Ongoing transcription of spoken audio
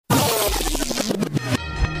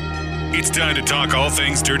It's time to talk all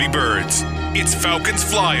things Dirty Birds. It's Falcons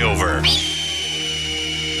Flyover.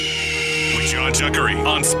 With John Chuckery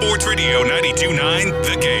on Sports Radio 92.9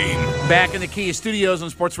 The Game. Back in the Kia Studios on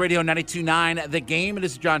Sports Radio 92.9 The Game. It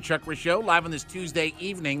is the John Chuckery Show, live on this Tuesday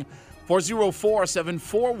evening.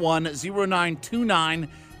 404-741-0929.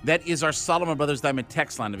 That is our Solomon Brothers Diamond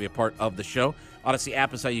text line to be a part of the show. Odyssey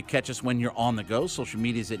app is how you catch us when you're on the go. Social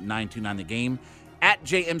media is at 929 The Game. At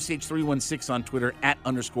JMCH316 on Twitter. At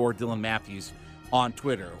 _Dylan Matthews on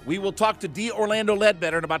Twitter. We will talk to D. Orlando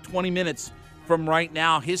Ledbetter in about 20 minutes from right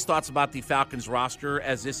now. His thoughts about the Falcons roster,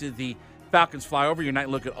 as this is the Falcons Flyover, your night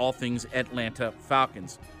look at all things Atlanta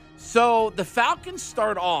Falcons. So the Falcons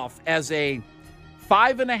start off as a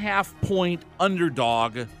 5.5-point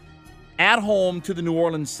underdog at home to the New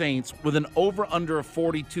Orleans Saints with an over-under of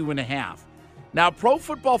 42.5. Now, Pro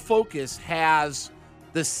Football Focus has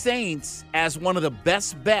the Saints as one of the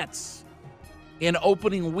best bets in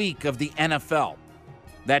opening week of the NFL.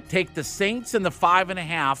 That take the Saints in the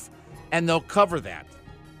 5.5, and they'll cover that.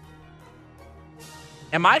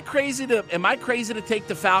 Am I crazy to take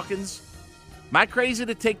the Falcons? Am I crazy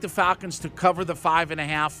to take the Falcons to cover the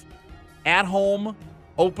 5.5 at home,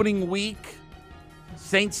 opening week?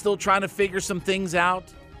 Saints still trying to figure some things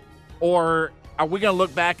out? Or are we going to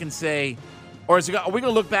look back and say, are we going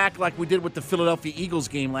to look back like we did with the Philadelphia Eagles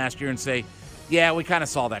game last year and say, yeah, we kind of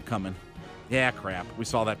saw that coming. Yeah, crap, we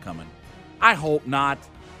saw that coming. I hope not.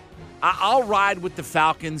 I'll ride with the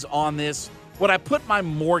Falcons on this. Would I put my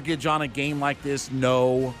mortgage on a game like this?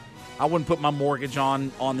 No. I wouldn't put my mortgage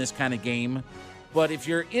on this kind of game. But if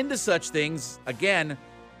you're into such things, again,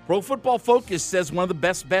 Pro Football Focus says one of the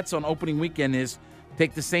best bets on opening weekend is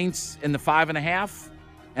take the Saints in the 5.5,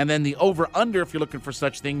 and then the over-under, if you're looking for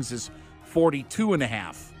such things, is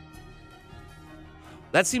 42.5.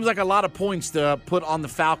 That seems like a lot of points to put on the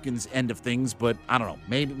Falcons' end of things, but I don't know.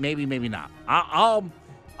 Maybe not. I'll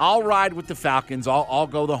ride with the Falcons. I'll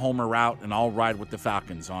go the homer route, and I'll ride with the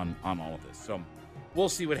Falcons on all of this. So we'll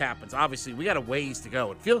see what happens. Obviously, we got a ways to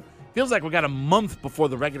go. It feels like we got a month before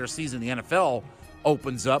the regular season in the NFL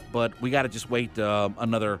opens up, but we got to just wait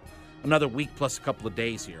another week plus a couple of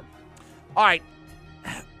days here. All right.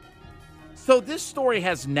 So this story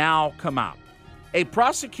has now come out. A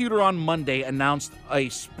prosecutor on Monday announced a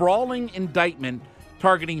sprawling indictment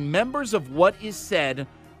targeting members of what is said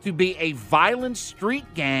to be a violent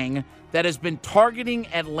street gang that has been targeting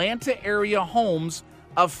Atlanta area homes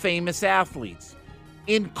of famous athletes,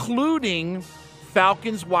 including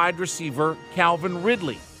Falcons wide receiver Calvin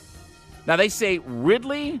Ridley. Now they say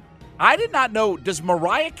Ridley. I did not know. Does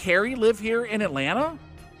Mariah Carey live here in Atlanta?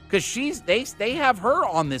 Because they have her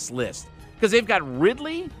on this list. Because they've got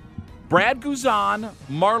Ridley, Brad Guzan,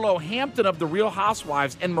 Marlo Hampton of The Real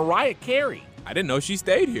Housewives, and Mariah Carey. I didn't know she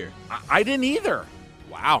stayed here. I didn't either.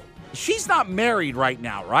 Wow. She's not married right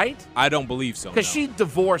now, right? I don't believe so. Because she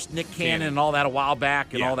divorced Nick Cannon and all that a while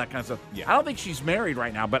back and all that kind of stuff. Yeah. I don't think she's married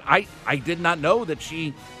right now, but I did not know that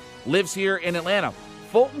she lives here in Atlanta.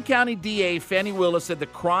 Fulton County DA Fannie Willis said the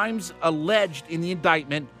crimes alleged in the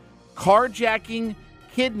indictment, carjacking,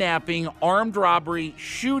 kidnapping, armed robbery,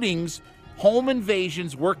 shootings, home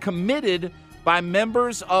invasions, were committed by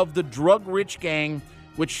members of the drug-rich gang,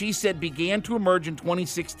 which she said began to emerge in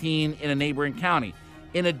 2016 in a neighboring county.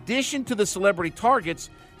 In addition to the celebrity targets,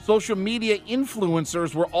 social media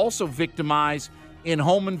influencers were also victimized in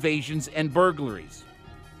home invasions and burglaries.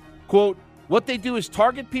 Quote, what they do is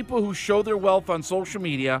target people who show their wealth on social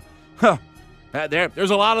media. There's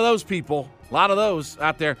a lot of those people, a lot of those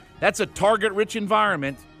out there. That's a target-rich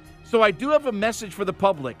environment. So I do have a message for the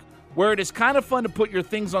public. Where it is kind of fun to put your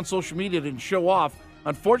things on social media and show off,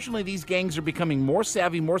 unfortunately, these gangs are becoming more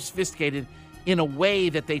savvy, more sophisticated in a way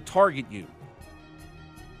that they target you.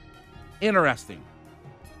 Interesting.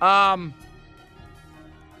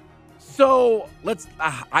 So let's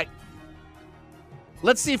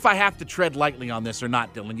see if I have to tread lightly on this or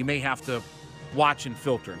not, Dylan. You may have to watch and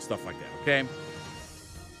filter and stuff like that, okay?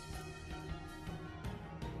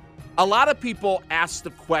 A lot of people ask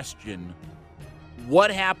the question,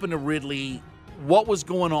 what happened to Ridley? What was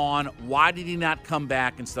going on? Why did he not come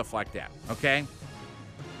back and stuff like that, okay?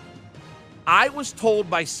 I was told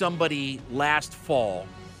by somebody last fall,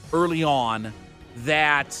 early on,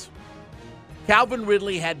 that Calvin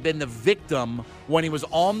Ridley had been the victim when he was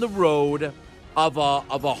on the road of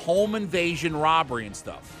a home invasion robbery and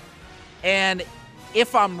stuff. And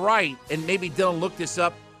if I'm right, and maybe Dylan looked this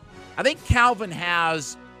up, I think Calvin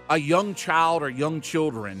has a young child or young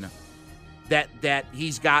children that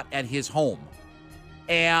he's got at his home.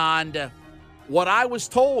 And what I was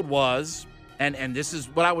told was, and this is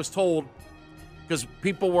what I was told, because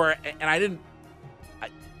people were, and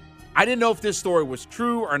I didn't know if this story was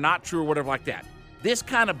true or not true or whatever like that. This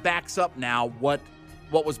kind of backs up now what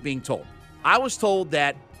was being told. I was told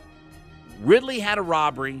that Ridley had a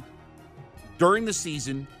robbery during the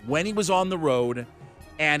season when he was on the road,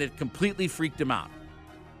 and it completely freaked him out.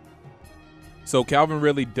 So Calvin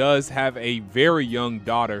Ridley does have a very young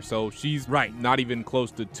daughter, so she's not even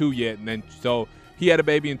close to 2 yet. And then so he had a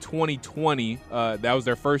baby in 2020. That was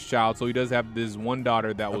their first child, so he does have this one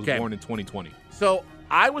daughter that was born in 2020. So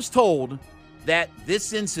I was told that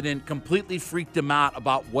this incident completely freaked him out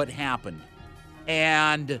about what happened.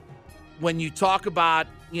 And when you talk about,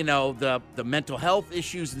 the mental health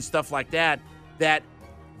issues and stuff like that, that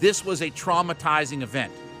this was a traumatizing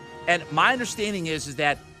event. And my understanding is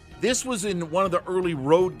that this was in one of the early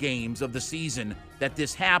road games of the season that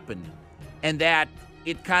this happened, and that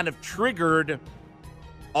it kind of triggered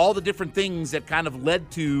all the different things that kind of led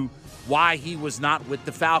to why he was not with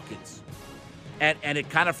the Falcons. And it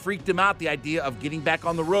kind of freaked him out, the idea of getting back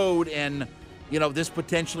on the road and, this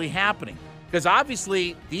potentially happening. Because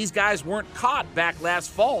obviously these guys weren't caught back last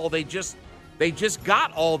fall. They just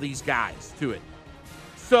got all these guys to it.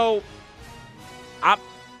 So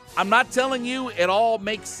I'm not telling you it all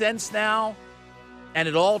makes sense now and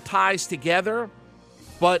it all ties together,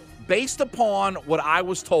 but based upon what I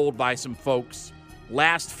was told by some folks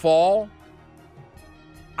last fall,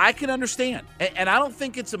 I can understand. And I don't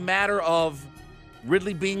think it's a matter of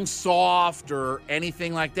Ridley being soft or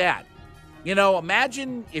anything like that.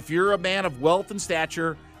 Imagine if you're a man of wealth and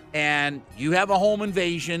stature and you have a home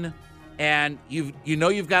invasion and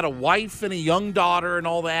you've got a wife and a young daughter and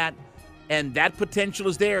all that, and that potential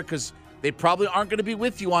is there because they probably aren't going to be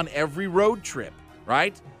with you on every road trip,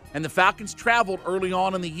 right? And the Falcons traveled early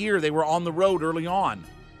on in the year. They were on the road early on.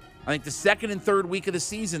 I think the second and third week of the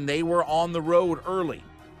season, they were on the road early.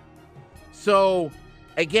 So,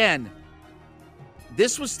 again,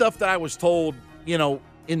 this was stuff that I was told,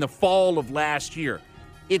 in the fall of last year.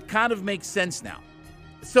 It kind of makes sense now.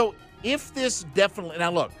 So if this definitely,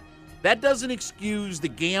 now look, that doesn't excuse the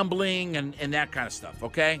gambling and that kind of stuff,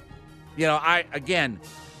 okay?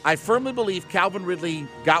 I firmly believe Calvin Ridley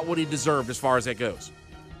got what he deserved as far as that goes.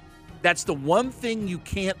 That's the one thing you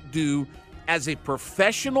can't do as a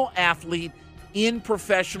professional athlete in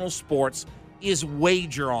professional sports is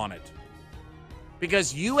wager on it.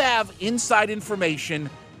 Because you have inside information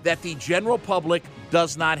that the general public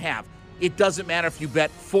does not have. It doesn't matter if you bet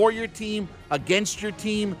for your team, against your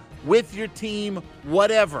team, with your team,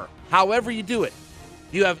 whatever. However you do it.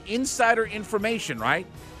 You have insider information, right?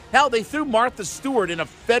 Hell, they threw Martha Stewart in a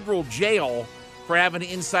federal jail for having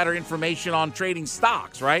insider information on trading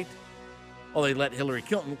stocks, right? Well, they let Hillary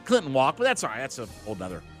Clinton walk, but that's all right. That's a whole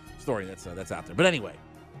nother story that's out there. But anyway,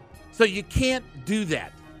 so you can't do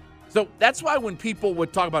that. So that's why when people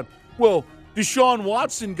would talk about, well, Deshaun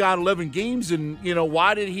Watson got 11 games, and,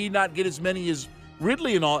 why did he not get as many as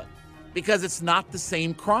Ridley and all? Because it's not the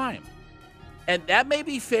same crime. And that may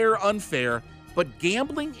be fair or unfair, but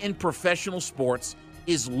gambling in professional sports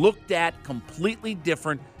is looked at completely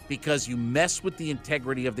different because you mess with the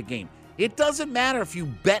integrity of the game. It doesn't matter if you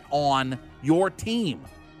bet on your team.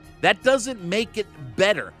 That doesn't make it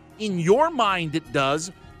better. In your mind, it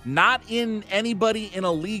does. Not in anybody in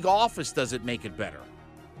a league office does it make it better.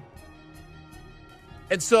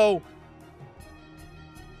 And so,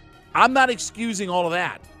 I'm not excusing all of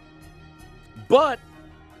that. But,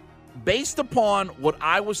 based upon what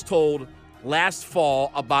I was told last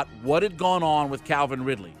fall about what had gone on with Calvin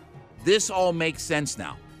Ridley, this all makes sense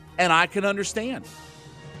now. And I can understand.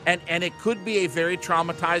 And it could be a very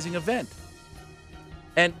traumatizing event.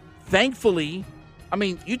 And thankfully,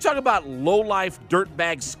 you talk about low-life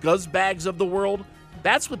dirtbag scuzzbags of the world,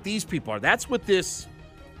 that's what these people are. That's what this,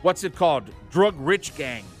 what's it called, drug-rich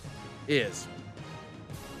gang is.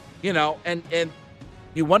 And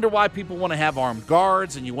you wonder why people want to have armed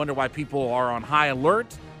guards, and you wonder why people are on high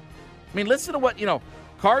alert. Listen to what,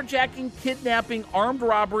 carjacking, kidnapping, armed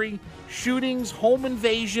robbery, shootings, home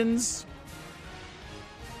invasions.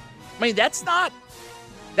 That's not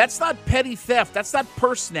petty theft. That's not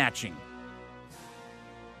purse snatching.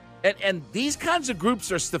 And these kinds of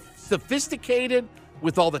groups are sophisticated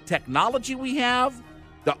with all the technology we have,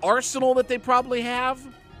 the arsenal that they probably have.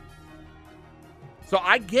 So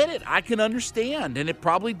I get it. I can understand. And it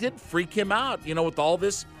probably did freak him out, with all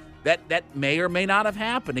this that may or may not have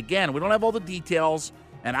happened. Again, we don't have all the details,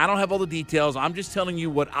 and I don't have all the details. I'm just telling you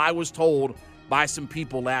what I was told by some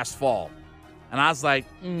people last fall. And I was like,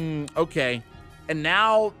 okay. And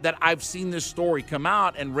now that I've seen this story come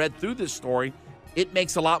out and read through this story, it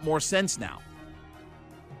makes a lot more sense now.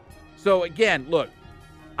 So again, look,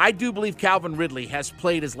 I do believe Calvin Ridley has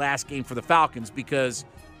played his last game for the Falcons because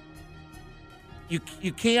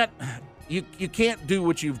you can't do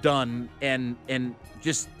what you've done and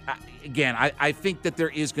just again. I think that there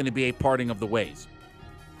is going to be a parting of the ways.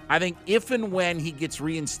 I think if and when he gets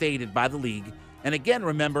reinstated by the league, and again,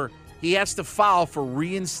 remember, he has to file for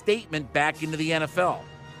reinstatement back into the NFL.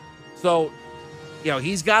 So,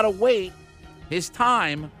 he's got to wait his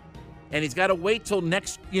time, and he's got to wait till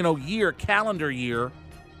next, calendar year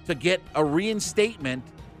to get a reinstatement.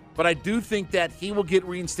 But I do think that he will get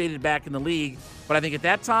reinstated back in the league. But I think at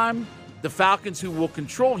that time, the Falcons, who will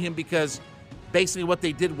control him, because basically what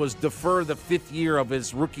they did was defer the 5th year of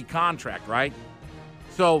his rookie contract, right?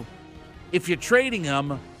 So if you're trading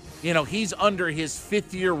him, he's under his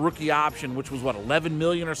 5th year rookie option, which was, $11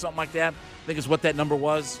 million or something like that? I think is what that number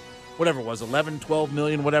was. Whatever it was, 11, 12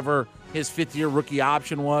 million, whatever his 5th year rookie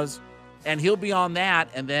option was. And he'll be on that,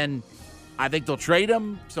 and then I think they'll trade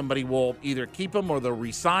him. Somebody will either keep him or they'll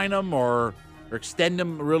re-sign him or extend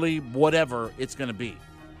him, really, whatever it's going to be.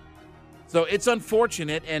 So it's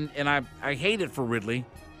unfortunate, and I hate it for Ridley.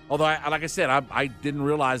 Although, like I said, I didn't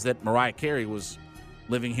realize that Mariah Carey was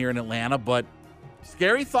living here in Atlanta, but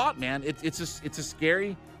scary thought, man. It's a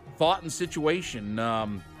scary thought and situation,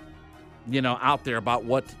 out there about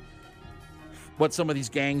what some of these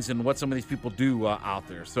gangs and what some of these people do out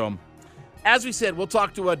there. So, as we said, we'll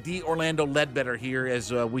talk to D. Orlando Ledbetter here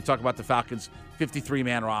as we talk about the Falcons'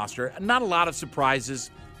 53-man roster. Not a lot of surprises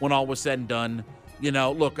when all was said and done.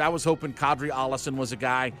 Look, I was hoping Kadri Allison was a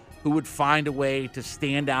guy who would find a way to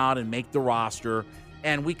stand out and make the roster,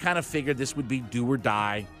 and we kind of figured this would be do or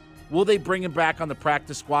die. Will they bring him back on the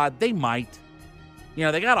practice squad? They might.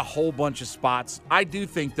 They got a whole bunch of spots. I do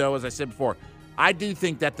think, though, as I said before, I do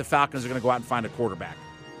think that the Falcons are going to go out and find a quarterback.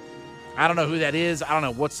 I don't know who that is. I don't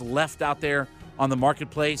know what's left out there on the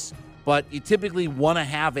marketplace, but you typically want to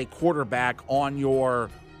have a quarterback on your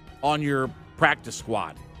practice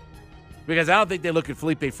squad, because I don't think they look at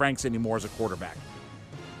Felipe Franks anymore as a quarterback.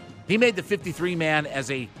 He made the 53-man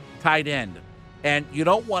as a tight end, and you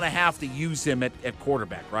don't want to have to use him at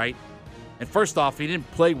quarterback, right? And first off, he didn't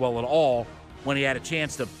play well at all when he had a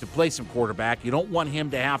chance to play some quarterback. You don't want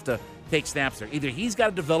him to have to take snaps there. Either he's got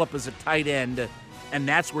to develop as a tight end, and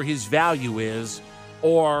that's where his value is,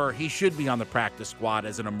 or he should be on the practice squad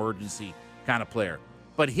as an emergency kind of player.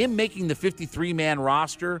 But him making the 53-man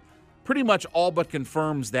roster pretty much all but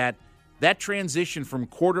confirms that transition from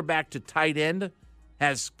quarterback to tight end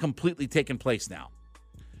has completely taken place now.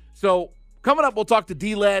 So coming up, we'll talk to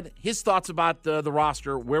D-Led, his thoughts about the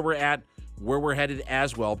roster, where we're at, where we're headed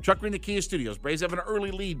as well. Chuck Green, the Kia Studios. Braves have an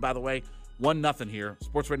early lead, by the way, 1-0 here.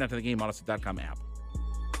 Sports right now to the game, Odyssey.com app.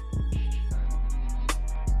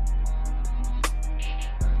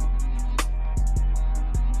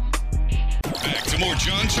 Back to more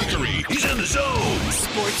John Chuckery. He's in the zone.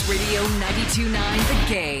 Sports Radio 92.9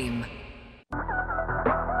 The Game.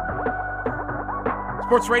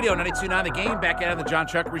 Sports Radio 92.9 The Game. Back out of the John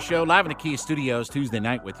Chuckery Show, live in the Kia Studios Tuesday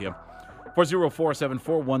night with you.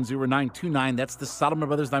 404-741-0929. That's the Solomon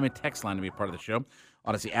Brothers Diamond text line to be a part of the show.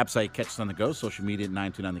 Odyssey app site, catch us on the go. Social media at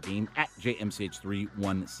 929 The Game, at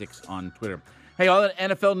JMCH316 on Twitter. Hey, all the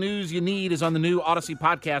NFL news you need is on the new Odyssey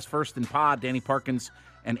podcast, First and Pod. Danny Parkins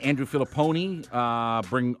and Andrew Filipponi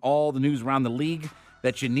bring all the news around the league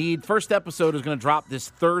that you need. First episode is going to drop this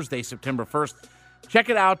Thursday, September 1st. Check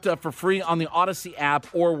it out for free on the Odyssey app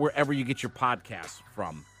or wherever you get your podcasts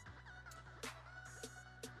from.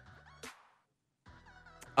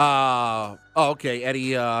 Okay.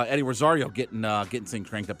 Eddie Rosario getting things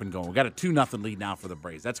cranked up and going. We got a 2-0 lead now for the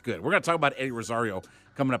Braves. That's good. We're going to talk about Eddie Rosario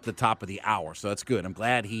coming up the top of the hour, so that's good. I'm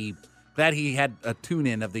glad he had a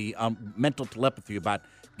tune-in of the mental telepathy about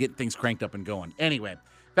getting things cranked up and going. Anyway,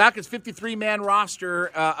 Falcons 53-man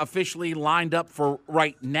roster officially lined up for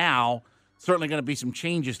right now. Certainly going to be some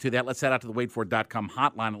changes to that. Let's head out to the WadeFord.com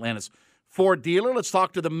hotline, Atlanta's Ford dealer. Let's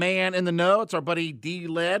talk to the man in the know. It's our buddy D.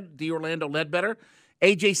 Orlando Ledbetter.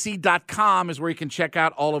 AJC.com is where you can check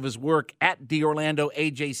out all of his work at D. Orlando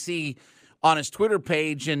AJC on his Twitter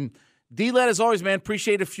page. And D-Led, as always, man,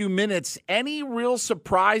 appreciate a few minutes. Any real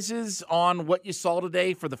surprises on what you saw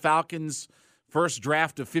today for the Falcons' first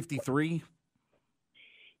draft of 53?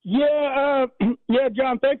 Yeah,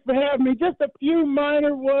 John, thanks for having me. Just a few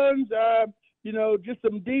minor ones, just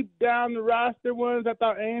some deep down the roster ones. I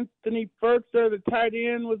thought Anthony Firkser, the tight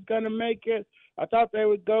end, was going to make it. I thought they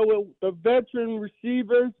would go with the veteran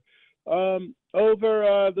receivers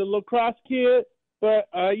over the lacrosse kid, but,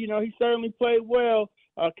 he certainly played well.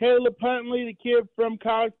 Caleb Huntley, the kid from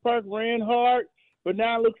College Park, ran hard, but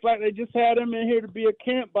now it looks like they just had him in here to be a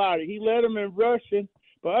camp body. He led them in rushing,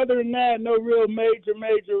 but other than that, no real major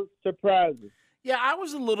surprises. Yeah, I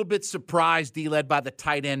was a little bit surprised, D-Led, by the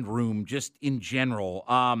tight end room just in general.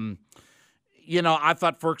 I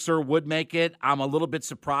thought Ferkser would make it. I'm a little bit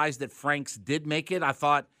surprised that Franks did make it. I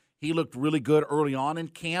thought he looked really good early on in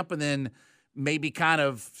camp and then maybe kind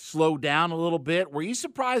of slowed down a little bit. Were you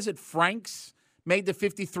surprised that Franks made the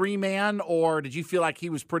 53-man, or did you feel like he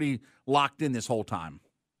was pretty locked in this whole time?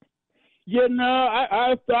 Yeah, no,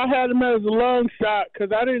 I had him as a long shot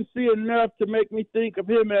because I didn't see enough to make me think of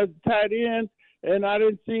him as a tight end, and I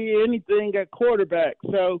didn't see anything at quarterback.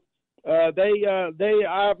 So they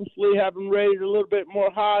obviously have him rated a little bit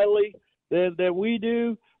more highly than we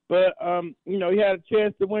do. But he had a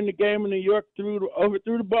chance to win the game in New York,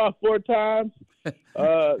 overthrew the ball 4 times.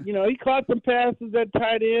 He caught some passes at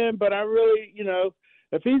tight end, but I really,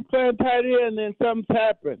 if he's playing tight end, then something's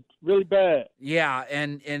happened really bad. Yeah,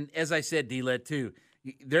 and as I said, D-Led, too,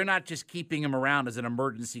 they're not just keeping him around as an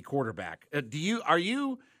emergency quarterback. Are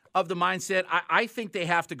you of the mindset, I think they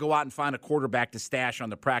have to go out and find a quarterback to stash on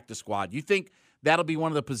the practice squad? You think that'll be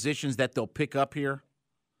one of the positions that they'll pick up here?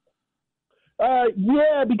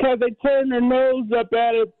 Yeah, because they turn their nose up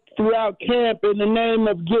at it throughout camp in the name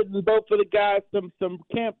of getting both of the guys some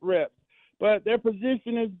camp reps. But their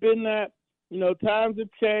position has been that, times have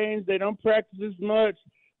changed. They don't practice as much.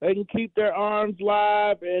 They can keep their arms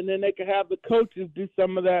live, and then they can have the coaches do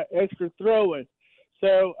some of that extra throwing.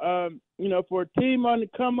 So, for a team on the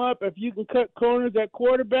come up, if you can cut corners at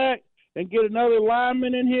quarterback and get another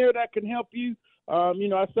lineman in here that can help you,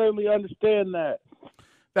 I certainly understand that.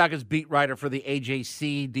 Falcons beat writer for the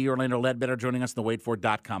AJC, D. Orlando Ledbetter, joining us on the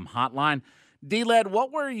WadeFord.com hotline. D-Led,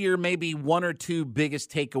 what were your maybe 1 or 2 biggest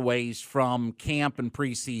takeaways from camp and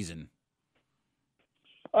preseason?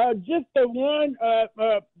 Just the one,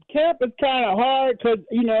 camp is kind of hard because,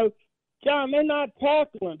 John, they're not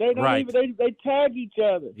tackling. They don't even, they tag each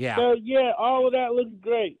other. Yeah. So, yeah, all of that looks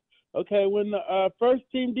great. Okay, when the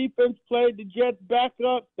first-team defense played the Jets back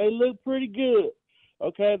up, they looked pretty good.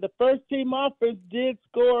 Okay, the first-team offense did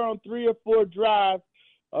score on 3 or 4 drives.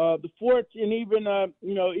 The fourth, and even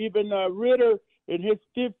Ritter in his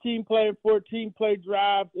 15-play and 14-play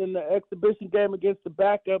drives in the exhibition game against the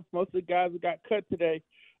backups, most of the guys that got cut today,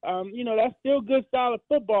 that's still good, solid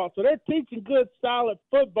football. So they're teaching good, solid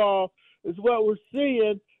football is what we're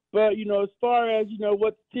seeing. But, as far as,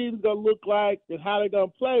 what the team's going to look like and how they're going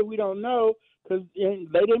to play, we don't know because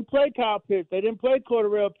they didn't play Kyle Pitts. They didn't play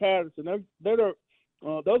Cordarrelle Patterson. Those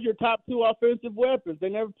are your top 2 offensive weapons. They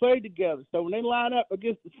never played together. So when they line up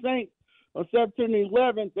against the Saints on September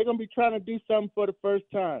 11th, they're going to be trying to do something for the first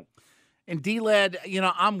time. And D-Led,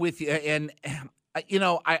 I'm with you. And,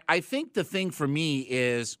 I think the thing for me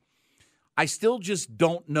is I still just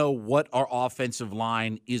don't know what our offensive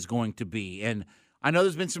line is going to be. And I know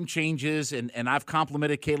there's been some changes, and I've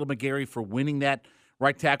complimented Caleb McGarry for winning that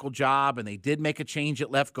right tackle job, and they did make a change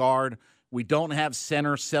at left guard. We don't have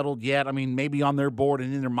center settled yet. I mean, maybe on their board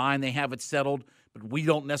and in their mind they have it settled, but we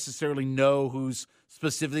don't necessarily know who's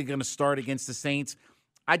specifically going to start against the Saints.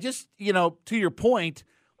 I just, to your point,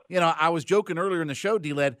 I was joking earlier in the show,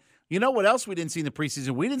 D-Led, what else we didn't see in the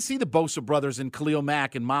preseason? We didn't see the Bosa brothers and Khalil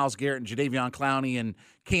Mack and Myles Garrett and Jadeveon Clowney and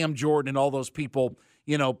Cam Jordan and all those people,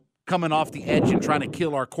 coming off the edge and trying to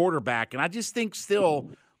kill our quarterback. And I just think still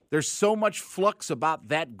there's so much flux about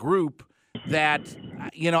that group that,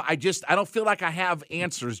 I don't feel like I have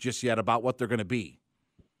answers just yet about what they're going to be.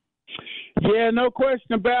 Yeah, no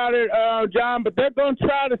question about it, John, but they're going to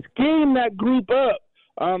try to scheme that group up.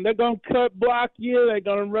 They're going to cut block you. They're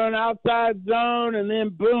going to run outside zone, and then,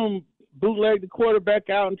 boom, bootleg the quarterback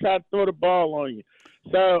out and try to throw the ball on you.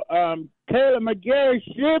 So Caleb McGarry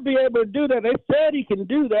should be able to do that. They said he can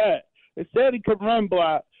do that. They said he could run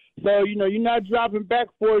block. So, you're not dropping back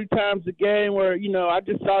 40 times a game where, I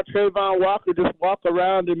just saw Trayvon Walker just walk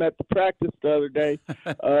around him at the practice the other day.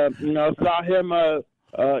 Saw him,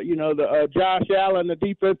 Josh Allen, the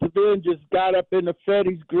defensive end, just got up in the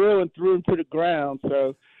Fetty's grill and threw him to the ground.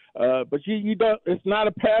 So, but you don't, it's not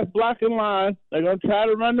a pass blocking line. They're going to try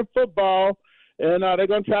to run the football, and they're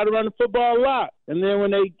going to try to run the football a lot. And then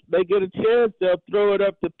when they get a chance, they'll throw it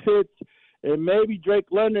up to Pitts and maybe Drake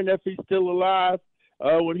London if he's still alive.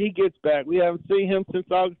 When he gets back. We haven't seen him since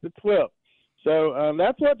August the 12th. So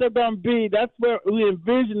that's what they're going to be. That's where we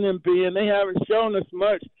envision them being. They haven't shown us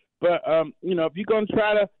much. But, if you're going to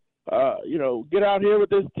try to, get out here with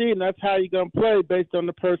this team, that's how you're going to play based on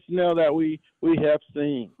the personnel that we have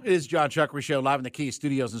seen. It is John Chuckery Show live in the Key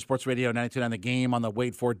Studios and Sports Radio 92.9 The Game on the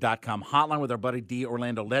WadeFord.com hotline with our buddy D.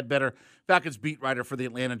 Orlando Ledbetter, Falcons beat writer for the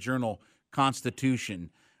Atlanta Journal-Constitution.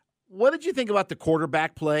 What did you think about the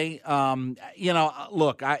quarterback play?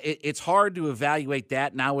 Look, it's hard to evaluate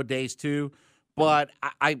that nowadays too, but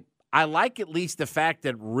I like at least the fact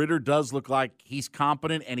that Ritter does look like he's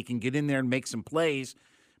competent and he can get in there and make some plays.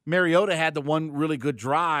 Mariota had the one really good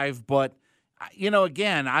drive, but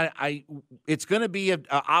again, it's going to be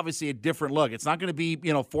obviously a different look. It's not going to be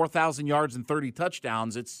 4,000 yards and 30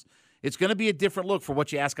 touchdowns. It's going to be a different look for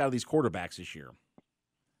what you ask out of these quarterbacks this year.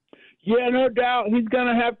 Yeah, no doubt. He's going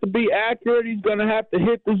to have to be accurate. He's going to have to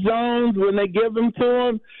hit the zones when they give them to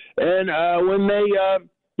him, and when they,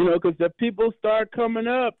 because if people start coming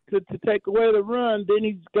up to take away the run, then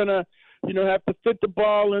he's going to, have to fit the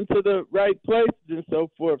ball into the right places and so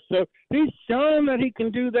forth. So he's shown that he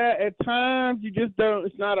can do that at times. You just don't.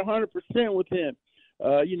 It's not 100% with him.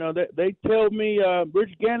 They told me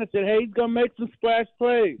Rich Gannon said, hey, he's going to make some splash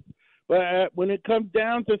plays. But when it comes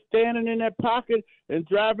down to standing in that pocket and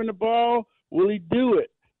driving the ball, will he do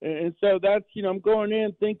it? And so that's, I'm going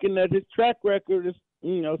in thinking that his track record is,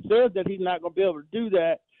 says that he's not going to be able to do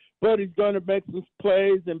that, but he's going to make some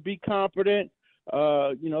plays and be confident.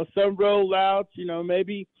 Some rollouts,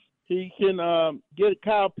 maybe he can get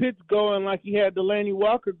Kyle Pitts going like he had Delaney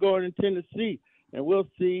Walker going in Tennessee, and we'll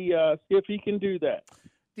see if he can do that.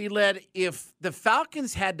 D-Led, if the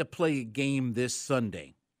Falcons had to play a game this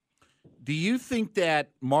Sunday, do you think that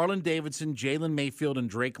Marlon Davidson, Jalen Mayfield, and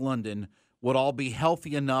Drake London would all be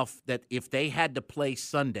healthy enough that if they had to play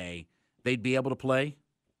Sunday, they'd be able to play?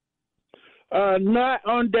 Not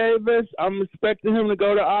on Davis. I'm expecting him to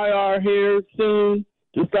go to IR here soon,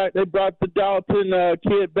 just like they brought the Dalton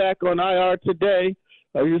kid back on IR today.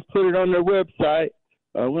 I just put it on their website.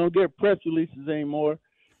 We don't get press releases anymore.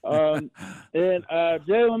 And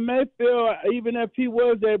Jalen Mayfield, even if he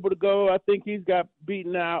was able to go, I think he's got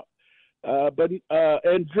beaten out.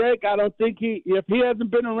 And Drake, I don't think if he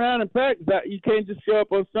hasn't been around in practice, you can't just show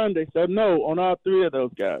up on Sunday. So no, on all three of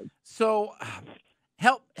those guys. So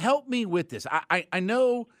help me with this. I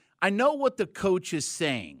know what the coach is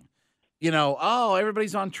saying.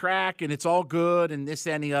 Everybody's on track and it's all good and this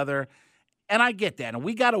and the other. And I get that. And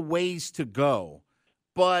we got a ways to go.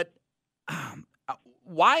 But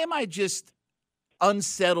why am I just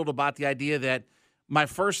unsettled about the idea that my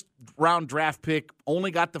first-round draft pick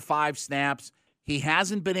only got the 5 snaps? He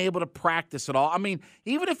hasn't been able to practice at all. I mean,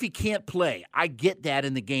 even if he can't play, I get that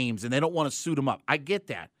in the games, and they don't want to suit him up. I get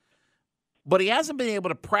that. But he hasn't been able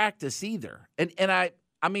to practice either. And I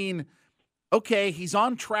mean, okay, he's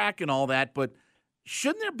on track and all that, but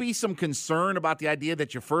shouldn't there be some concern about the idea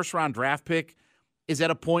that your first-round draft pick is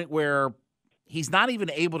at a point where he's not even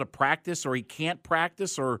able to practice, or he can't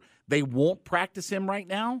practice, or they won't practice him right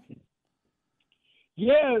now?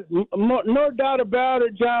 Yeah, no doubt about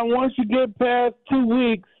it, John. Once you get past 2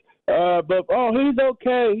 weeks, he's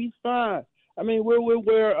okay. He's fine. I mean,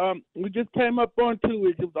 we just came up on 2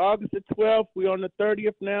 weeks. It was August the 12th. We're on the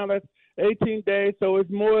 30th now. That's 18 days. So it's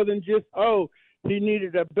more than just, he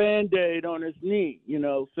needed a Band-Aid on his knee,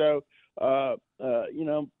 So,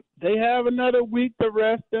 they have another week to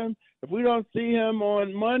rest him. If we don't see him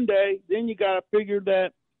on Monday, then you got to figure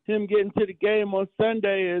that him getting to the game on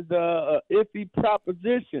Sunday is a iffy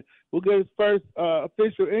proposition. We'll get his first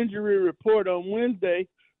official injury report on Wednesday.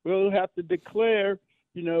 We'll have to declare,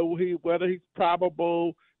 whether he's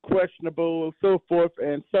probable, questionable, and so forth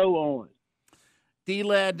and so on.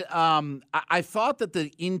 D-Led, I thought that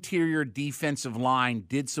the interior defensive line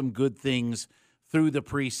did some good things through the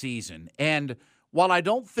preseason. And while I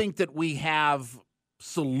don't think that we have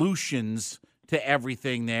solutions to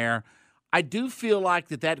everything there, I do feel like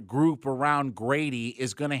that group around Grady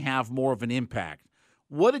is going to have more of an impact.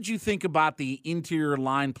 What did you think about the interior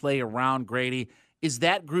line play around Grady? Is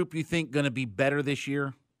that group, you think, going to be better this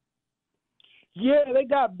year? Yeah, they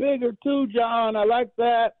got bigger too, John. I like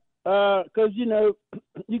that because,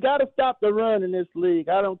 you got to stop the run in this league.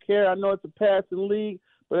 I don't care. I know it's a passing league,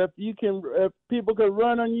 but if people could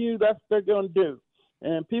run on you, that's what they're going to do.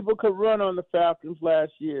 And people could run on the Falcons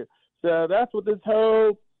last year. So that's what this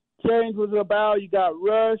whole change was about. You got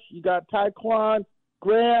Rush, you got Tyquan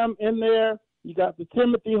Graham in there, you got the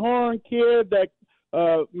Timothy Horn kid that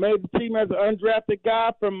made the team as an undrafted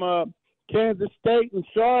guy from Kansas State and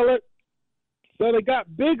Charlotte. So they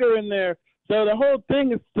got bigger in there. So the whole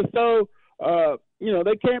thing is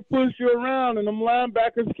they can't push you around, and them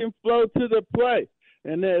linebackers can flow to the play.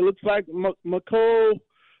 And it looks like Mikael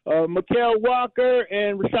Walker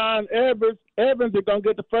and Rashaan Evans are going to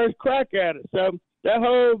get the first crack at it. So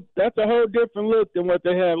that's a whole different look than what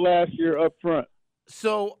they had last year up front.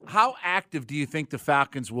 So how active do you think the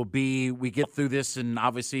Falcons will be? We get through this, and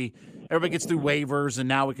obviously everybody gets through waivers, and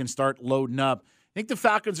now we can start loading up. I think the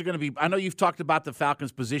Falcons are going to be – I know you've talked about the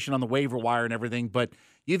Falcons' position on the waiver wire and everything, but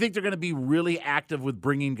you think they're going to be really active with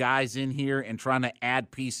bringing guys in here and trying to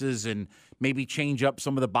add pieces and maybe change up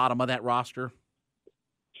some of the bottom of that roster?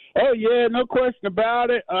 Oh, yeah, no question about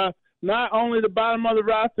it. Not only the bottom of the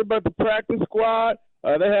roster, but the practice squad.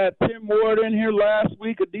 They had Tim Ward in here last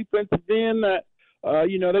week, a defensive end that,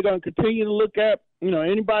 they're going to continue to look at.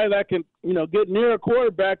 Anybody that can, get near a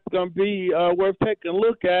quarterback is going to be worth taking a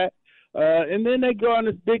look at. And then they go on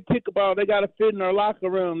this big kickball. They got to fit in their locker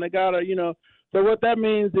room. They got to, so what that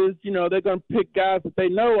means is, they're going to pick guys that they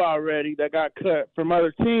know already that got cut from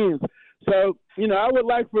other teams. So, I would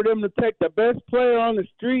like for them to take the best player on the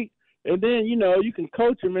street, and then, you can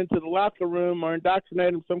coach them into the locker room or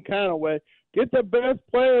indoctrinate them some kind of way. Get the best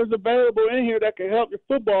players available in here that can help your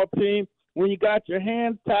football team when you got your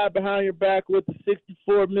hands tied behind your back with the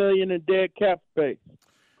 $64 million in dead cap space.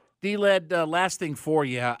 D-Led, last thing for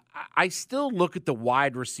you. I still look at the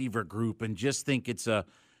wide receiver group and just think it's a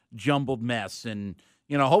jumbled mess. And,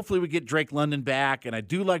 hopefully we get Drake London back. And I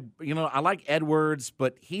do like, I like Edwards,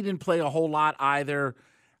 but he didn't play a whole lot either.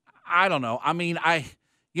 I don't know. I mean,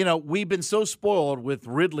 we've been so spoiled with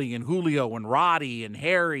Ridley and Julio and Roddy and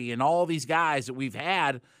Harry and all these guys that we've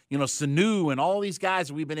had, Sanu and all these guys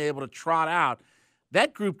that we've been able to trot out.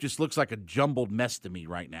 That group just looks like a jumbled mess to me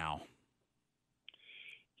right now.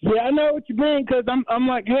 Yeah, I know what you mean, because I'm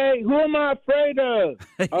like, hey, who am I afraid of?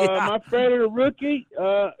 Am I afraid of the rookie?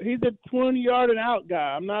 He's a 20-yard and out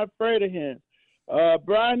guy. I'm not afraid of him.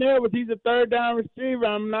 Brian Edwards, he's a third-down receiver.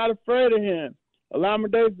 I'm not afraid of him.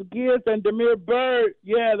 Alamadeus McGinnis and Demir Bird,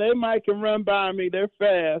 yeah, they might can run by me. They're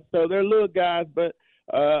fast, so they're little guys, but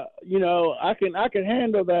I can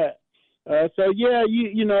handle that.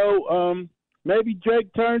 Maybe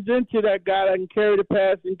Drake turns into that guy that can carry the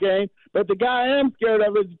passing game. But the guy I am scared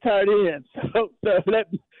of is the tight end. So that,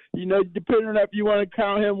 depending on if you want to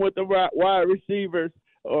count him with the wide receivers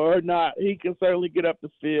or not, he can certainly get up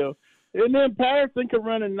the field. And then Patterson can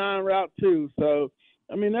run a 9-route too. So,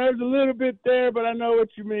 there's a little bit there, but I know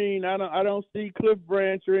what you mean. I don't see Cliff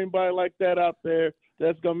Branch or anybody like that out there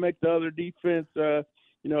that's going to make the other defense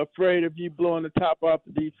afraid of you blowing the top off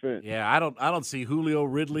the defense. Yeah, I don't see Julio,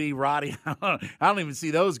 Ridley, Roddy. I don't even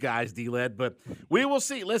see those guys, D-Led, but we will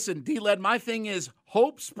see. Listen, D-Led, my thing is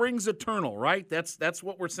hope springs eternal, right? That's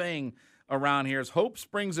what we're saying around here is hope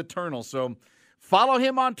springs eternal. So follow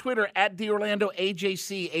him on Twitter at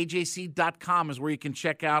DOrlandoAJC. AJC.com is where you can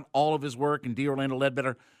check out all of his work. And D'Orlando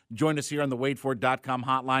Ledbetter joined us here on the WadeFord.com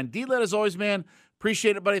hotline. D-Led, as always, man,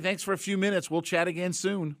 appreciate it, buddy. Thanks for a few minutes. We'll chat again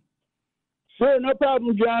soon. Sure, no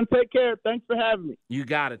problem, John. Take care. Thanks for having me. You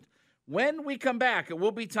got it. When we come back, it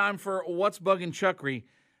will be time for What's Bugging Chuckery.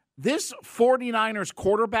 This 49ers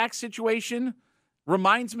quarterback situation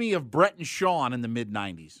reminds me of Brett and Sean in the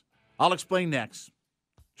mid-'90s. I'll explain next.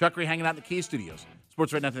 Chuckery hanging out in the Kia Studios.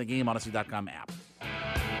 Sports right now to the game, Odyssey.com app.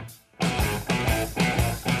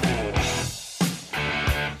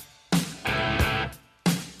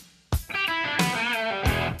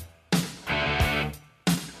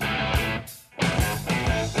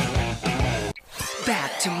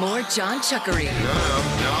 Back to more John Chuckery. No,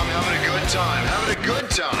 I'm having a good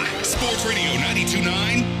time. Sports Radio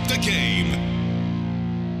 92.9 The Game.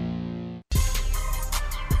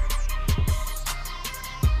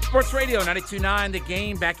 Sports Radio 92.9 The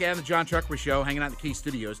Game. Back at the John Chuckery Show, hanging out in the Key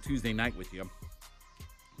Studios Tuesday night with you.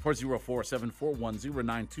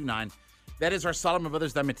 404-741-0929. That is our Solomon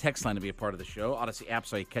Brothers Diamond text line to be a part of the show. Odyssey app,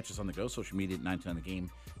 so you catch us on the go. Social media at 92.9 The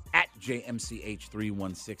Game. At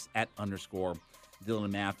JMCH316 at _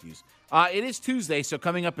 Dylan Matthews. It is Tuesday, so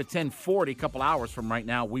coming up at 10:40, a couple hours from right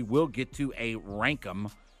now, we will get to a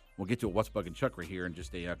Rankum. We'll get to a What's Bugging Chuckery here in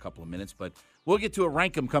just a couple of minutes, but we'll get to a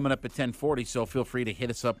Rankum coming up at 10:40, so feel free to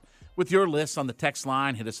hit us up with your lists on the text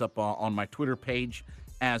line. Hit us up on my Twitter page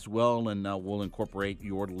as well, and we'll incorporate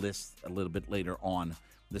your list a little bit later on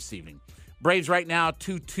this evening. Braves right now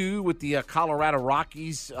 2-2 with the Colorado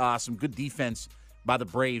Rockies. Some good defense by the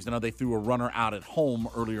Braves. I know they threw a runner out at home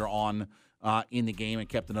earlier on in the game and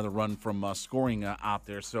kept another run from scoring out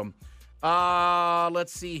there. So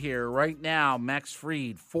let's see here. Right now, Max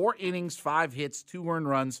Fried, 4 innings, 5 hits, 2 earned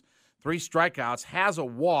runs, 3 strikeouts, has a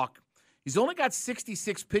walk. He's only got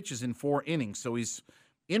 66 pitches in 4 innings, so he's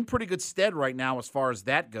in pretty good stead right now as far as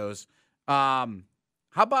that goes. How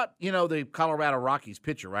about, the Colorado Rockies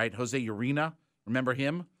pitcher, right? Jose Urena. Remember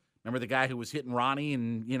him? Remember the guy who was hitting Ronnie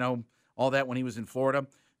and, all that when he was in Florida?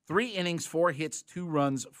 3 innings, 4 hits, 2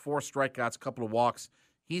 runs, 4 strikeouts, couple of walks.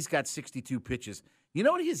 He's got 62 pitches. You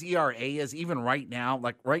know what his ERA is even right now?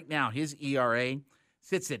 Like right now, his ERA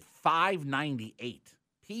sits at 5.98.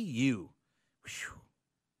 PU. Whew.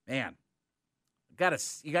 Man,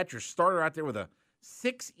 you got your starter out there with a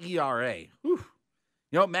 6 ERA. Whew.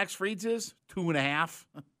 You know what Max Fried's is? 2.5.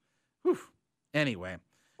 Whew. Anyway.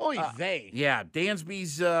 Oy vey. Yeah,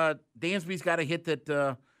 Dansby's got a hit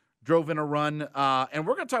that drove in a run. And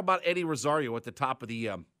we're going to talk about Eddie Rosario at the top of the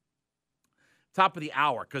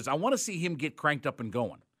hour because I want to see him get cranked up and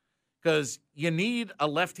going because you need a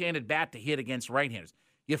left-handed bat to hit against right-handers.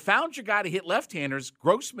 You found your guy to hit left-handers.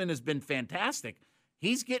 Grossman has been fantastic.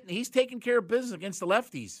 He's taking care of business against the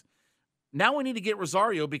lefties. Now we need to get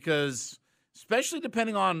Rosario because, especially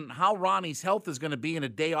depending on how Ronnie's health is going to be in a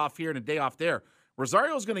day off here and a day off there,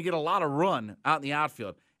 Rosario's going to get a lot of run out in the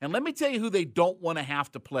outfield. And let me tell you who they don't want to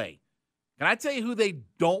have to play. Can I tell you who they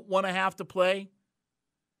don't want to have to play?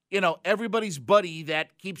 You know, everybody's buddy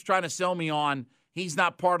that keeps trying to sell me on he's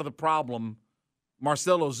not part of the problem,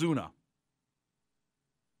 Marcell Ozuna.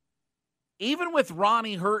 Even with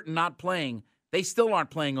Ronnie hurt and not playing, they still aren't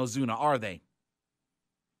playing Ozuna, are they?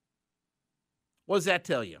 What does that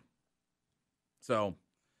tell you? So,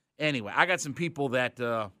 anyway, I got some people that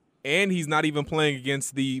and he's not even playing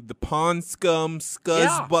against the pond scum,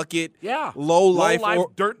 scuzz bucket, low low life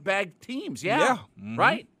dirtbag teams. Yeah. Mm-hmm.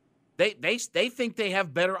 Right. They think they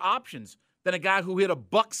have better options than a guy who hit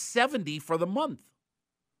 $170 for the month.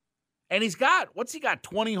 And he's got, what's he got,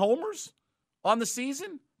 20 homers on the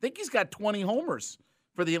season? I think he's got 20 homers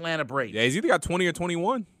for the Atlanta Braves. Yeah, he's either got 20 or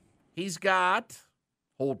 21. He's got,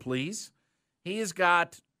 hold please, he has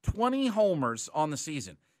got 20 homers on the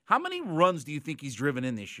season. How many runs do you think he's driven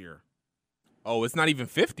in this year? Oh, it's not even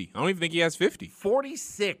 50. I don't even think he has 50.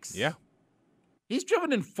 46. Yeah. He's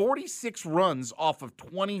driven in 46 runs off of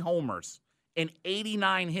 20 homers and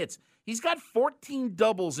 89 hits. He's got 14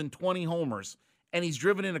 doubles and 20 homers, and he's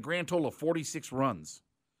driven in a grand total of 46 runs.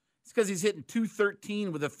 It's because he's hitting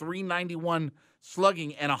 .213 with a .391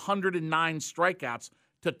 slugging and 109 strikeouts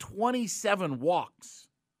to 27 walks.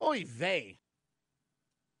 Oy vey.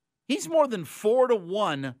 He's more than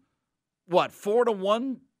 4-1,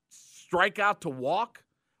 4-1 strikeout to walk,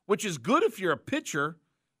 which is good if you're a pitcher,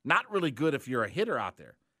 not really good if you're a hitter out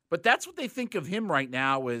there. But that's what they think of him right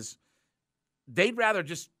now is they'd rather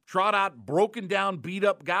just trot out broken down, beat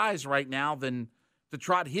up guys right now than to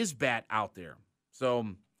trot his bat out there.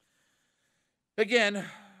 So, again,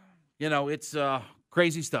 you know, it's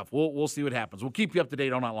crazy stuff. We'll see what happens. We'll keep you up to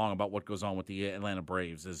date all night long about what goes on with the Atlanta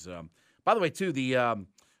Braves. By the way, too,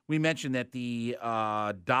 we mentioned that the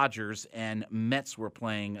Dodgers and Mets were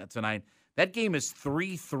playing tonight. That game is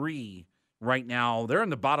 3-3 right now. They're in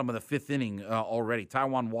the bottom of the fifth inning already.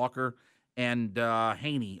 Taijuan Walker and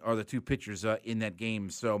Haney are the two pitchers in that game.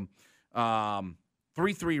 So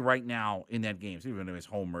 3-3 right now in that game. So even though he's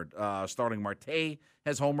homered. Starling Marte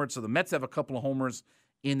has homered. So the Mets have a couple of homers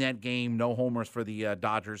in that game. No homers for the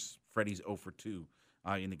Dodgers. Freddie's 0 for 2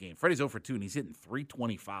 in the game. Freddie's 0 for 2, and he's hitting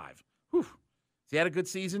 .325. Whew. He had a good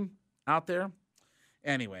season out there.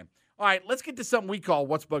 Anyway, all right, let's get to something we call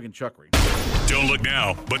What's Bugging Chuckery. Don't look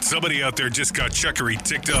now, but somebody out there just got Chuckery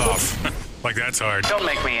ticked off. Like that's hard. Don't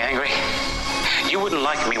make me angry. You wouldn't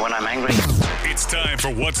like me when I'm angry. It's time for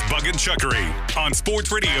What's Bugging Chuckery on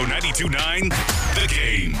Sports Radio 92.9 The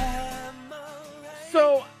Game.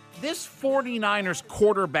 So this 49ers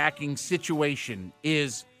quarterbacking situation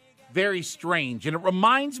is very strange, and it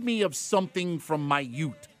reminds me of something from my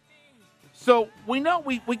youth. So we know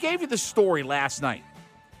we gave you the story last night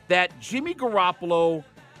that Jimmy Garoppolo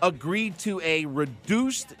agreed to a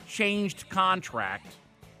reduced, changed contract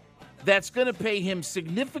that's going to pay him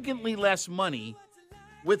significantly less money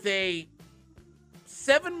with a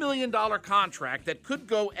 $7 million contract that could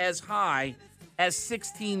go as high as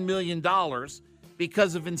 $16 million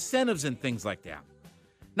because of incentives and things like that.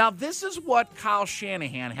 Now, this is what Kyle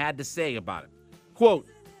Shanahan had to say about it. Quote,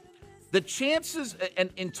 the chances, and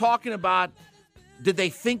in talking about, did they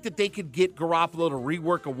think that they could get Garoppolo to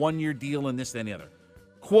rework a one-year deal and this and the other?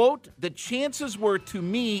 Quote, the chances were, to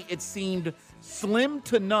me, it seemed slim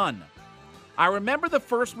to none. I remember the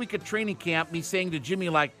first week of training camp, me saying to Jimmy,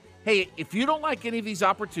 like, hey, if you don't like any of these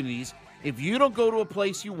opportunities, if you don't go to a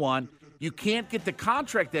place you want, you can't get the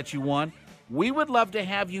contract that you want, we would love to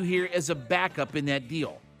have you here as a backup in that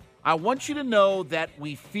deal. I want you to know that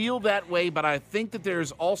we feel that way, but I think that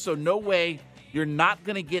there's also no way you're not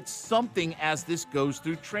going to get something as this goes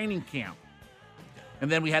through training camp.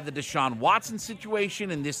 And then we had the Deshaun Watson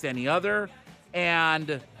situation and this and the other.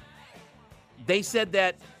 And they said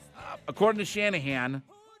that, according to Shanahan,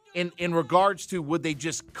 in regards to would they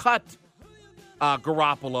just cut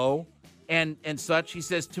Garoppolo and such, he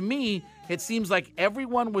says, to me, it seems like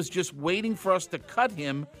everyone was just waiting for us to cut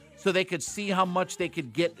him so they could see how much they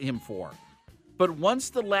could get him for. But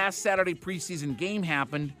once the last Saturday preseason game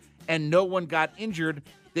happened and no one got injured,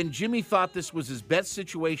 then Jimmy thought this was his best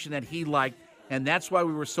situation that he liked, and that's why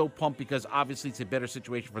we were so pumped, because obviously it's a better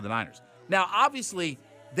situation for the Niners. Now, obviously,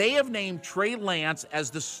 they have named Trey Lance as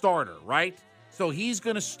the starter, right? So he's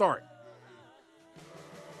going to start.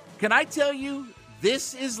 Can I tell you,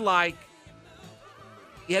 this is like,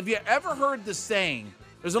 have you ever heard the saying,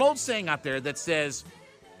 there's an old saying out there that says,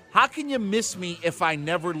 how can you miss me if I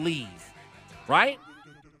never leave? Right?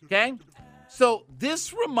 Okay? So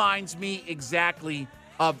this reminds me exactly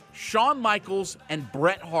of Shawn Michaels and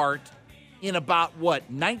Bret Hart in about,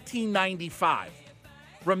 1995.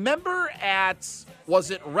 Remember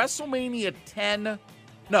was it WrestleMania 10?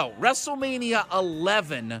 No, WrestleMania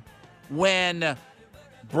 11, when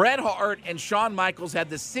Bret Hart and Shawn Michaels had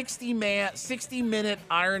the 60-minute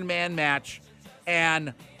Iron Man match,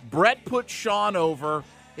 and Bret put Shawn over.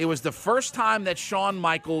 It was the first time that Shawn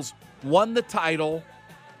Michaels won the title,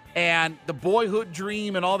 and the boyhood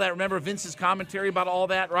dream and all that. Remember Vince's commentary about all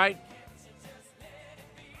that, right?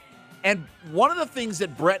 And one of the things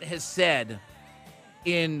that Bret has said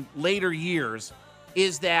in later years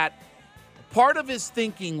is that part of his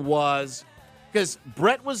thinking was, because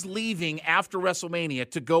Bret was leaving after WrestleMania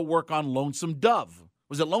to go work on Lonesome Dove.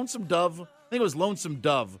 Was it Lonesome Dove? I think it was Lonesome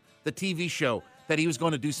Dove, the TV show that he was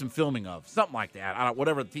going to do some filming of. Something like that.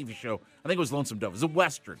 Whatever the TV show. I think it was Lonesome Dove. It was a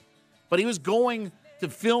Western. But he was going to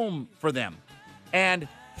film for them. And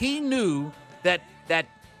he knew that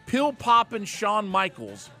pill-popping Shawn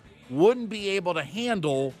Michaels wouldn't be able to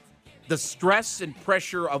handle the stress and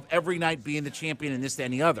pressure of every night being the champion and this, that,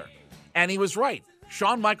 and the other. And he was right.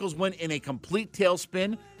 Shawn Michaels went in a complete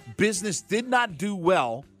tailspin. Business did not do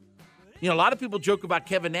well. You know, a lot of people joke about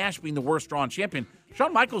Kevin Nash being the worst drawn champion.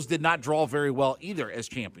 Shawn Michaels did not draw very well either as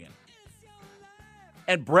champion.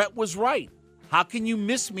 And Bret was right. How can you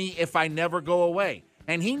miss me if I never go away?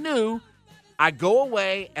 And he knew, I go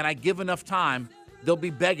away and I give enough time, they'll be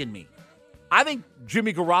begging me. I think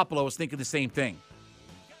Jimmy Garoppolo was thinking the same thing.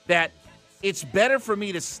 That it's better for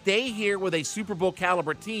me to stay here with a Super Bowl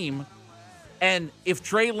caliber team, and if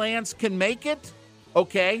Trey Lance can make it,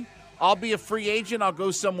 okay, I'll be a free agent, I'll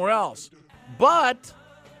go somewhere else. But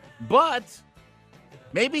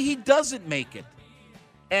maybe he doesn't make it.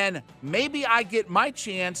 And maybe I get my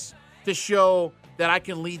chance to show that I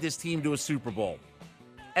can lead this team to a Super Bowl.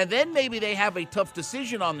 And then maybe they have a tough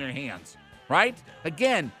decision on their hands, right?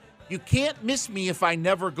 Again, you can't miss me if I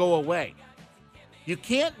never go away. You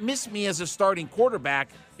can't miss me as a starting quarterback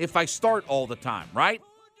if I start all the time, right?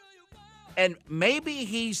 And maybe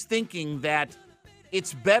he's thinking that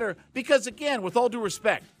it's better, because again, with all due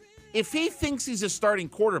respect, if he thinks he's a starting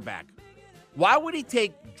quarterback, why would he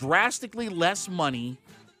take drastically less money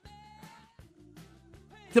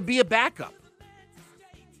to be a backup?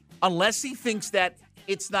 Unless he thinks that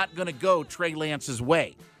it's not going to go Trey Lance's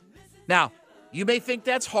way. Now, you may think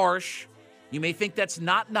that's harsh. You may think that's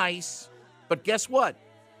not nice. But guess what?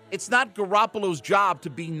 It's not Garoppolo's job to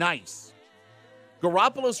be nice.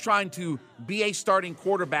 Garoppolo's trying to be a starting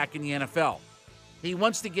quarterback in the NFL. He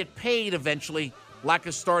wants to get paid eventually like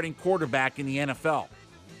a starting quarterback in the NFL.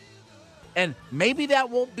 And maybe that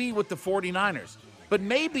won't be with the 49ers. But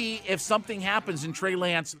maybe if something happens and Trey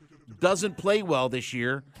Lance doesn't play well this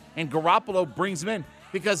year and Garoppolo brings him in,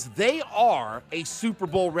 because they are a Super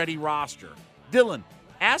Bowl-ready roster. Dylan,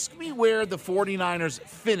 ask me where the 49ers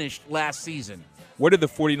finished last season. Where did the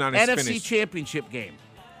 49ers NFC finish? Championship game.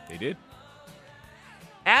 They did.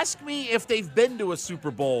 Ask me if they've been to a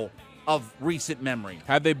Super Bowl of recent memory.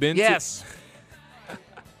 Have they been? Yes.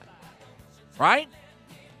 Right?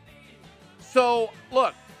 So,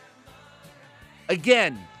 look.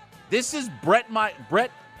 Again, this is Bret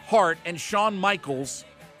Hart and Shawn Michaels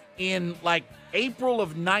in like April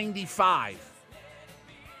of 95.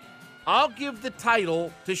 I'll give the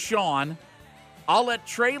title to Shawn. I'll let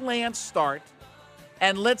Trey Lance start,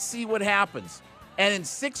 and let's see what happens. And in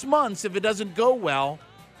 6 months, if it doesn't go well,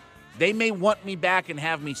 they may want me back and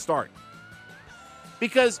have me start.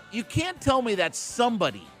 Because you can't tell me that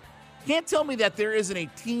can't tell me that there isn't a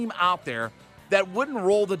team out there that wouldn't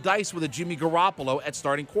roll the dice with a Jimmy Garoppolo at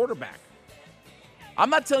starting quarterback. I'm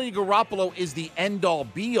not telling you Garoppolo is the end-all,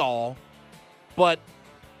 be-all, but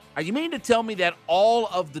are you mean to tell me that all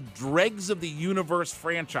of the dregs of the universe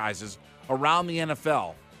franchises around the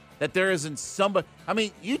NFL, that there isn't somebody? I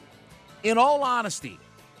mean, in all honesty,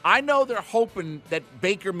 I know they're hoping that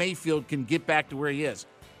Baker Mayfield can get back to where he is.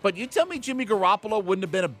 But you tell me Jimmy Garoppolo wouldn't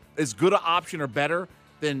have been as good an option or better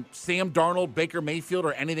than Sam Darnold, Baker Mayfield,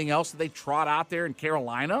 or anything else that they trot out there in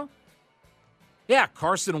Carolina? Yeah,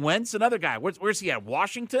 Carson Wentz, another guy. Where's he at?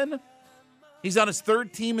 Washington? He's on his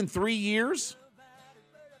third team in 3 years.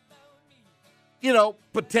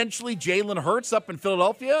 potentially Jalen Hurts up in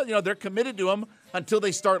Philadelphia. They're committed to him until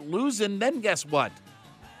they start losing. Then guess what?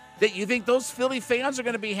 That you think those Philly fans are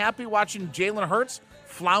going to be happy watching Jalen Hurts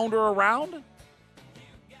flounder around?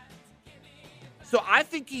 So I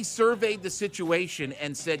think he surveyed the situation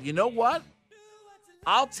and said, you know what?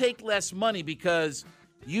 I'll take less money because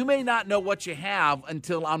you may not know what you have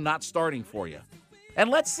until I'm not starting for you. And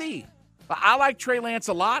let's see. I like Trey Lance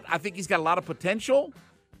a lot. I think he's got a lot of potential.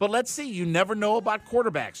 But let's see. You never know about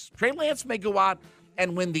quarterbacks. Trey Lance may go out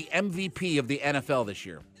and win the MVP of the NFL this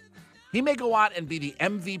year. He may go out and be the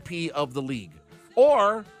MVP of the league.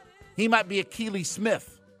 Or he might be a Keely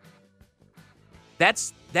Smith.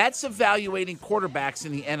 That's evaluating quarterbacks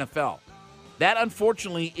in the NFL. That,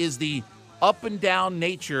 unfortunately, is the up and down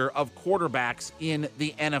nature of quarterbacks in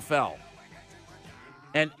the NFL.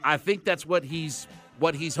 And I think that's what he's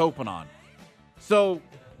hoping on. So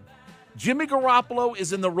Jimmy Garoppolo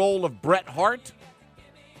is in the role of Bret Hart.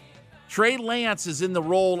 Trey Lance is in the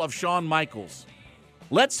role of Shawn Michaels.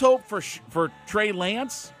 Let's hope for Trey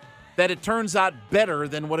Lance that it turns out better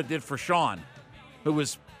than what it did for Shawn, who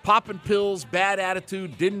was popping pills, bad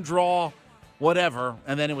attitude, didn't draw, whatever,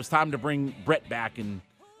 and then it was time to bring Bret back and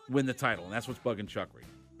win the title, and that's what's bugging Chuckery.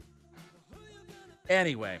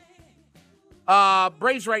 Anyway,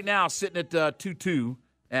 Braves right now sitting at 2-2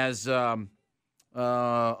 as what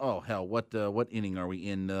inning are we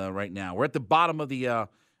in right now? We're at the bottom of the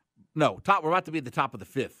we're about to be at the top of the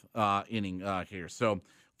fifth inning here. So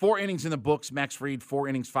 4 innings in the books. Max Fried, 4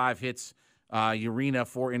 innings, 5 hits. Urena,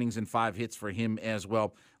 4 innings and 5 hits for him as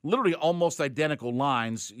well. Literally almost identical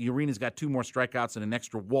lines. Urena's got 2 more strikeouts and an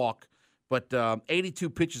extra walk, but 82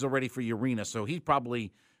 pitches already for Urena, so he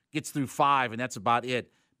probably gets through 5, and that's about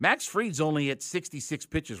it. Max Fried's only at 66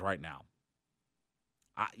 pitches right now.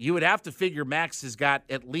 You would have to figure Max has got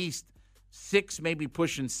at least 6, maybe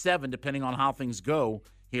pushing 7, depending on how things go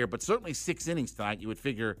here, but certainly 6 innings tonight. You would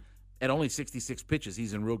figure at only 66 pitches,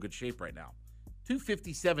 he's in real good shape right now.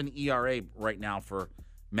 2.57 ERA right now for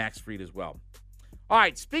Max Fried as well. All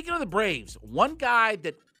right, speaking of the Braves, one guy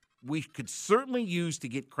that we could certainly use to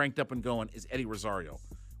get cranked up and going is Eddie Rosario.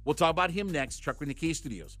 We'll talk about him next. Chuck in the Key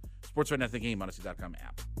Studios. Sports Right Now, the Game, Odyssey.com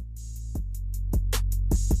app.